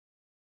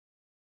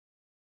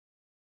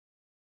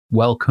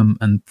Welcome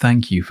and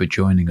thank you for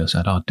joining us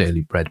at our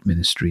Daily Bread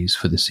Ministries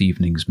for this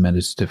evening's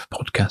meditative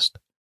podcast.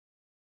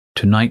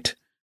 Tonight,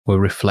 we're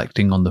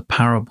reflecting on the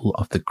parable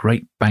of the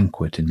great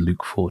banquet in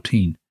Luke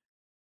 14,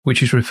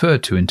 which is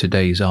referred to in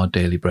today's Our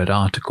Daily Bread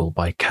article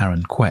by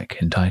Karen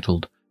Queck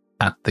entitled,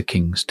 At the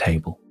King's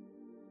Table.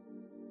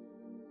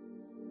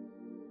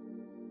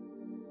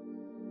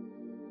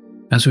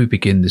 As we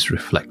begin this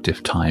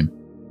reflective time,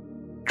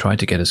 try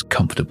to get as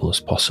comfortable as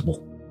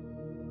possible.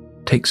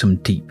 Take some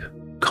deep,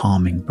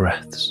 calming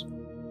breaths.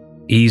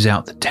 Ease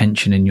out the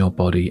tension in your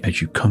body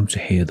as you come to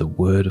hear the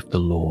word of the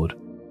Lord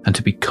and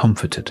to be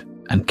comforted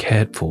and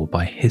cared for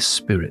by His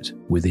Spirit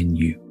within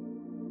you.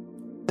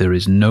 There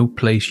is no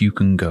place you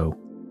can go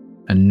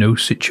and no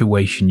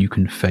situation you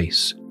can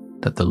face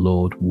that the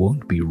Lord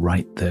won't be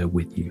right there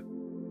with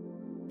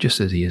you, just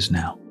as He is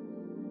now.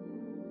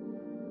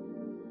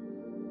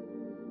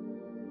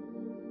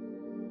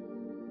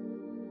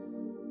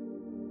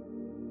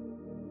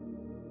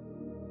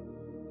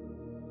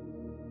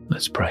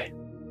 Let's pray.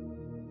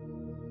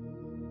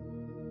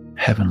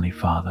 Heavenly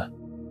Father,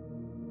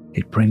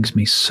 it brings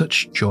me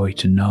such joy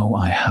to know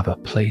I have a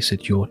place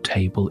at your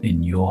table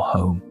in your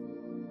home.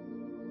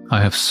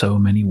 I have so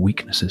many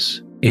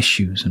weaknesses,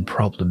 issues, and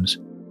problems.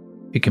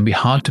 It can be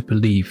hard to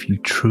believe you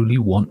truly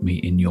want me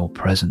in your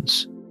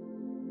presence.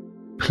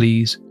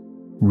 Please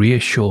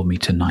reassure me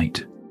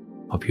tonight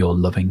of your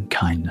loving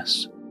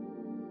kindness.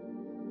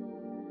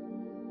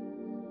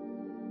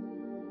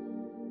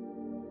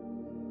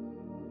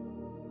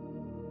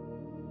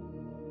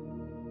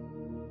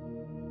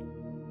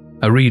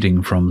 A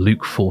reading from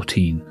Luke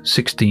 14,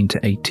 16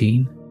 to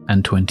 18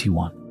 and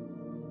 21.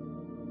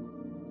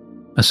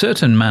 A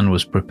certain man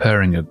was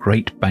preparing a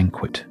great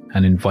banquet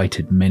and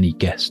invited many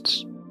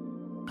guests.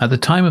 At the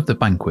time of the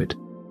banquet,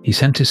 he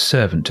sent his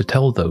servant to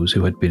tell those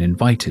who had been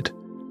invited,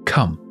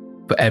 "Come,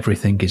 for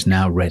everything is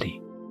now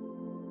ready."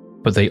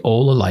 But they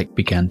all alike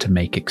began to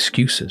make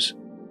excuses.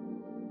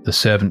 The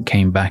servant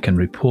came back and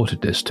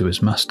reported this to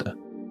his master.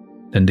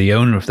 Then the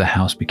owner of the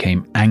house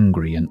became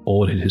angry and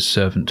ordered his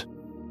servant,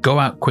 "Go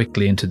out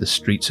quickly into the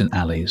streets and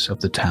alleys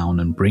of the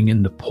town and bring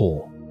in the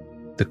poor,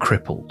 the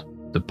crippled,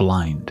 the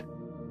blind,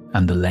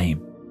 and the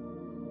lame."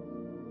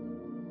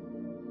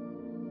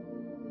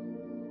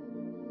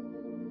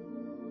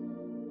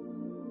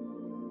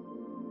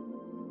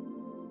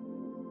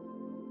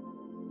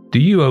 Do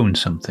you own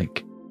something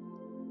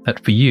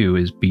that for you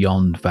is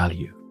beyond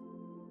value?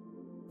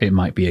 It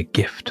might be a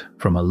gift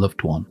from a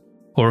loved one,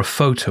 or a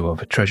photo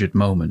of a treasured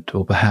moment,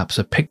 or perhaps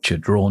a picture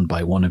drawn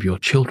by one of your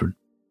children.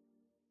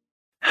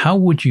 How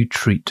would you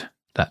treat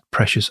that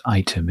precious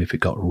item if it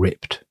got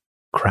ripped,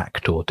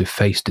 cracked, or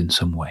defaced in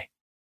some way?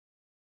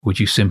 Would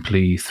you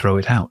simply throw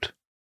it out?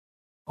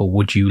 Or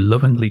would you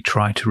lovingly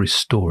try to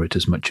restore it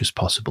as much as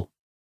possible?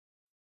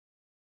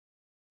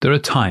 There are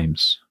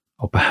times,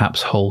 or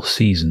perhaps whole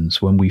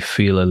seasons, when we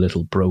feel a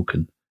little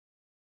broken.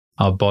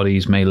 Our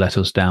bodies may let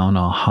us down,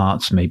 our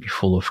hearts may be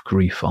full of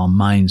grief, our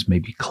minds may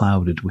be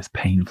clouded with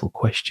painful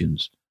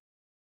questions.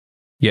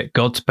 Yet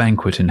God's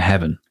banquet in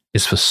heaven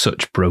is for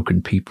such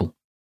broken people.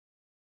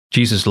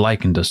 Jesus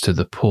likened us to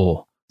the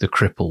poor, the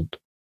crippled,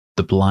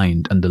 the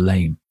blind, and the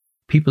lame,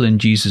 people in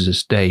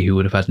Jesus' day who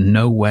would have had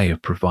no way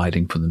of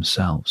providing for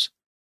themselves.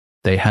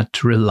 They had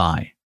to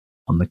rely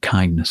on the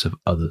kindness of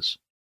others.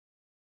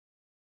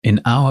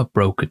 In our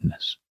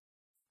brokenness,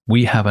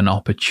 we have an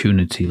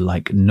opportunity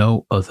like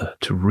no other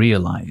to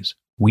realize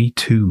we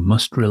too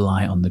must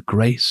rely on the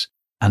grace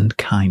and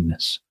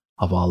kindness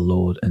of our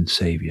Lord and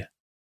Savior.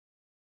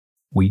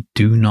 We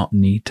do not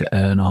need to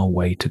earn our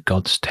way to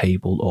God's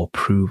table or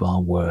prove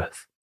our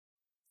worth.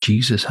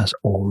 Jesus has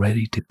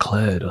already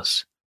declared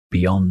us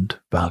beyond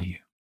value.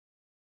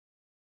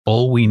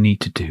 All we need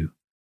to do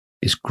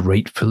is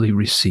gratefully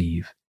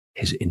receive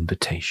His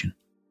invitation.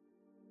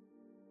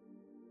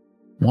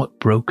 What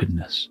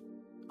brokenness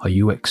are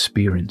you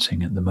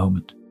experiencing at the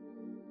moment?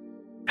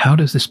 How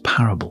does this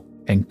parable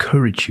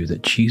encourage you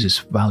that Jesus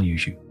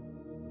values you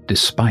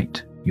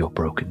despite your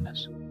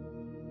brokenness?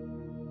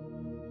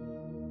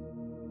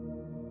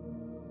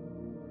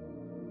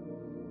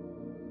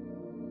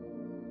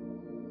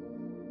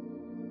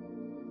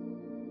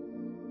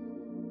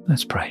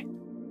 Let's pray.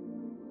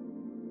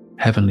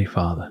 Heavenly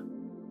Father,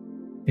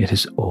 it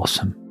is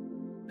awesome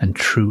and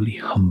truly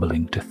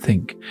humbling to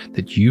think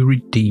that you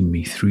redeemed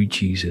me through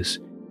Jesus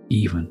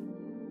even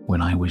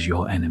when I was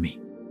your enemy,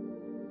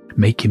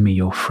 making me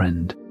your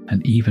friend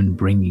and even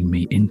bringing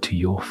me into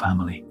your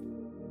family.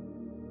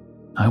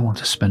 I want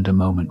to spend a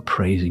moment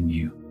praising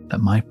you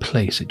that my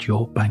place at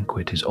your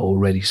banquet is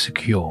already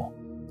secure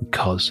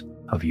because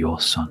of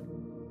your Son.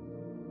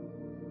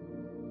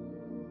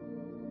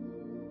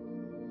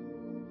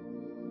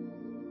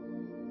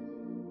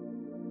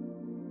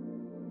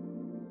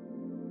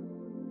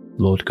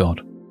 Lord God,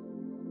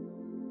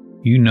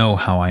 you know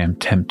how I am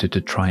tempted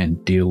to try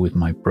and deal with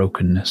my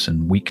brokenness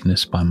and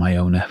weakness by my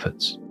own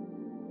efforts.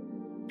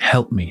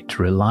 Help me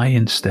to rely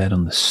instead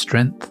on the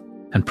strength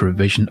and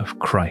provision of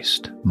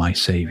Christ, my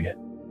Saviour.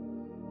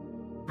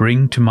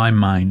 Bring to my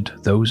mind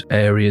those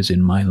areas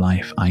in my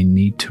life I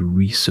need to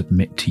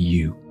resubmit to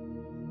you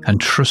and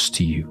trust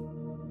to you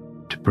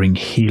to bring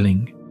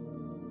healing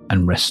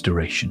and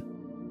restoration.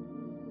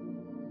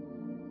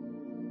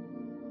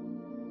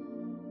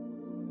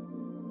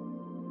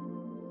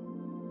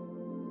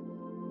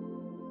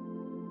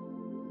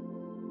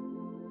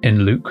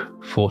 In Luke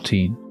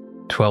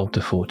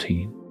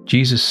 14:12-14,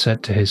 Jesus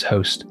said to his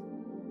host,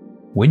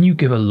 "When you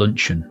give a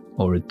luncheon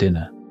or a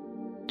dinner,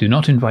 do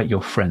not invite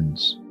your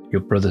friends,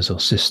 your brothers or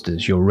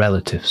sisters, your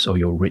relatives or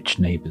your rich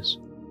neighbors.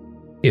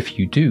 If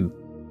you do,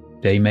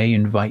 they may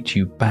invite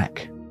you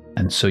back,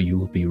 and so you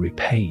will be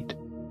repaid.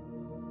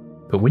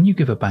 But when you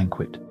give a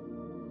banquet,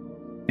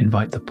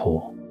 invite the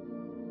poor,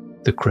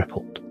 the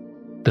crippled,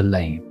 the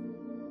lame,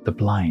 the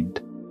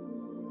blind,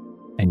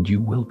 and you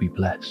will be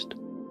blessed.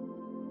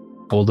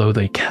 Although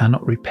they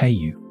cannot repay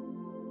you,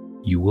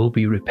 you will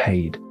be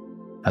repaid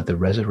at the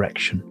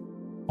resurrection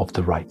of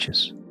the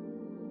righteous."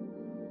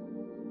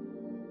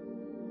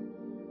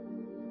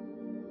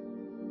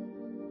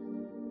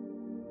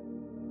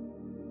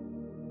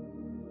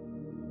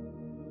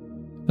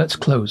 Let's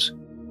close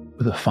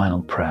with a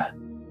final prayer.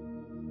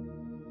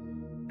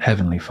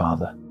 Heavenly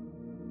Father,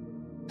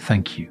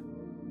 thank you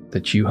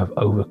that you have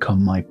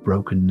overcome my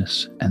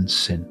brokenness and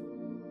sin.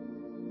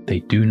 They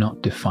do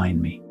not define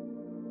me.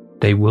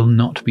 They will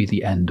not be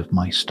the end of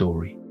my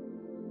story.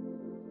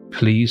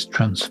 Please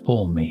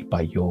transform me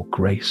by your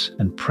grace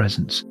and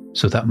presence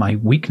so that my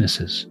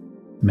weaknesses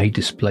may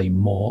display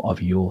more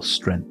of your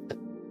strength.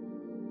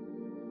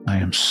 I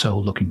am so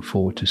looking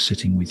forward to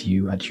sitting with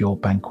you at your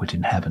banquet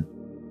in heaven.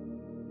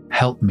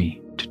 Help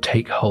me to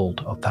take hold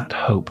of that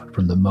hope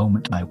from the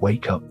moment I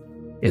wake up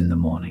in the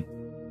morning.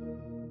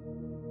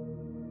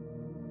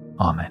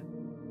 Amen.